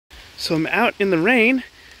So I'm out in the rain.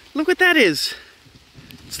 Look what that is.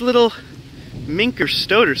 It's a little mink or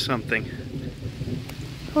stoat or something.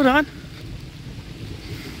 Hold on.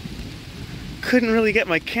 Couldn't really get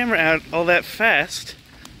my camera out all that fast.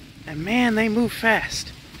 And man, they move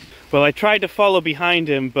fast. Well, I tried to follow behind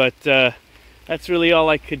him, but that's really all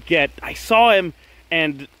I could get. I saw him,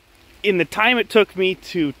 and in the time it took me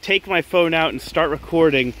to take my phone out and start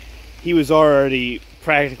recording, he was already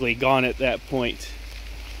practically gone at that point.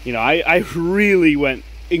 You know, I really went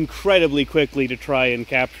incredibly quickly to try and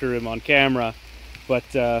capture him on camera, but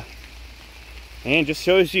man, just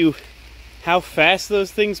shows you how fast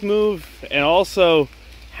those things move and also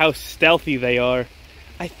how stealthy they are.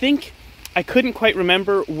 I think I couldn't quite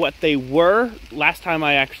remember what they were last time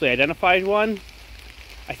I actually identified one.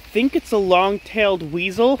 I think it's a long-tailed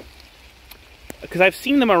weasel, because I've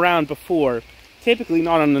seen them around before, typically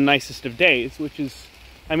not on the nicest of days, which is,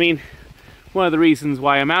 I mean, one of the reasons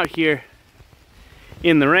why I'm out here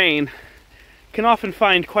in the rain. Can often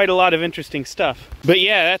find quite a lot of interesting stuff. But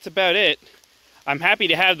yeah, that's about it. I'm happy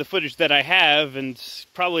to have the footage that I have, and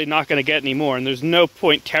probably not going to get any more, and there's no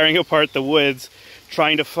point tearing apart the woods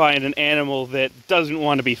trying to find an animal that doesn't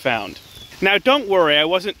want to be found. Now don't worry, I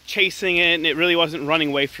wasn't chasing it, and it really wasn't running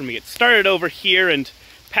away from me. It started over here and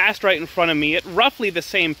passed right in front of me at roughly the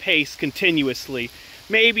same pace continuously.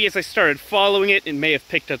 Maybe as I started following it, it may have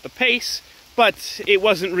picked up the pace, but it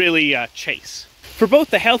wasn't really a chase. For both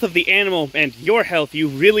the health of the animal and your health, you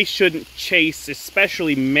really shouldn't chase,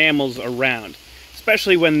 especially mammals, around.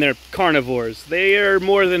 Especially when they're carnivores. They are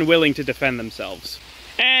more than willing to defend themselves.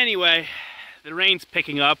 Anyway, the rain's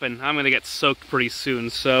picking up and I'm gonna get soaked pretty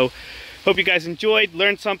soon, so hope you guys enjoyed,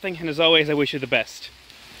 learned something, and as always, I wish you the best.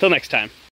 Till next time.